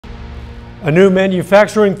A new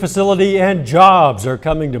manufacturing facility and jobs are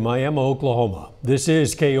coming to Miami, Oklahoma. This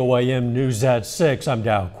is KOAM News at 6. I'm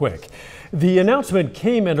Dow Quick. The announcement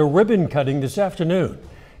came at a ribbon cutting this afternoon.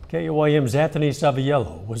 KOAM's Anthony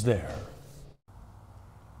Saviello was there.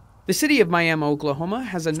 The city of Miami, Oklahoma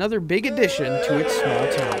has another big addition to its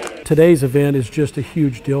small town. Today's event is just a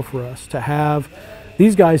huge deal for us to have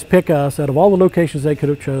these guys pick us out of all the locations they could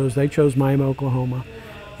have chose. They chose Miami, Oklahoma.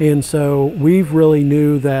 And so we've really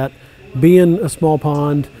knew that being a small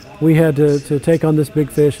pond, we had to take on this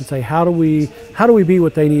big fish and say, how do we be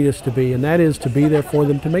what they need us to be? And that is to be there for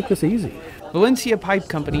them, to make this easy. Valencia Pipe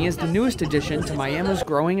Company is the newest addition to Miami's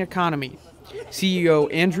growing economy.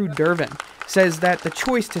 CEO Andrew Dervin says that the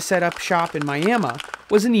choice to set up shop in Miami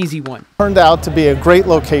was an easy one. Turned out to be a great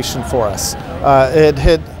location for us. It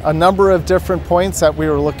hit a number of different points that we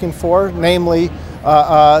were looking for, namely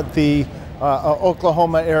the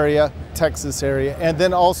Oklahoma area, Texas area, and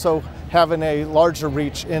then also having a larger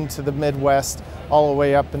reach into the Midwest, all the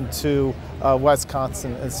way up into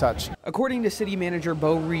Wisconsin and such. According to City Manager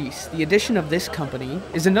Bo Reese, the addition of this company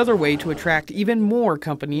is another way to attract even more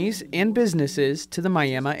companies and businesses to the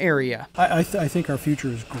Miami area. I think our future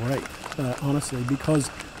is great, honestly,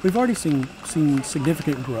 because we've already seen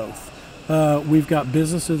significant growth. We've got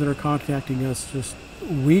businesses that are contacting us just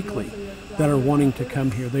weekly that are wanting to come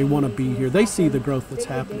here. They want to be here. They see the growth that's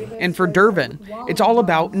happening. And for Dervin, it's all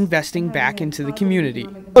about investing back into the community.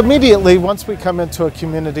 Immediately, once we come into a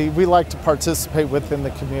community, we like to participate within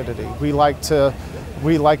the community. We like to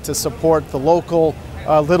support the local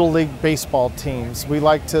Little League baseball teams. We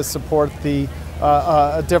like to support the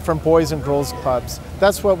different boys and girls clubs.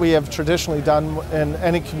 That's what we have traditionally done in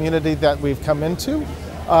any community that we've come into.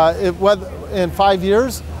 In 5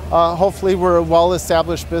 years, hopefully we're a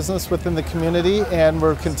well-established business within the community and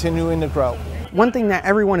we're continuing to grow. One thing that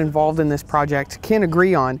everyone involved in this project can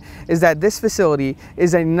agree on is that this facility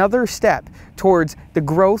is another step towards the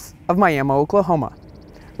growth of Miami, Oklahoma.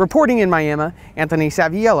 Reporting in Miami, Anthony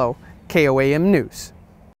Saviello, KOAM News.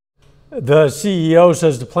 The CEO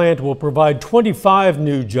says the plant will provide 25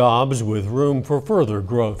 new jobs with room for further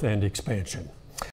growth and expansion.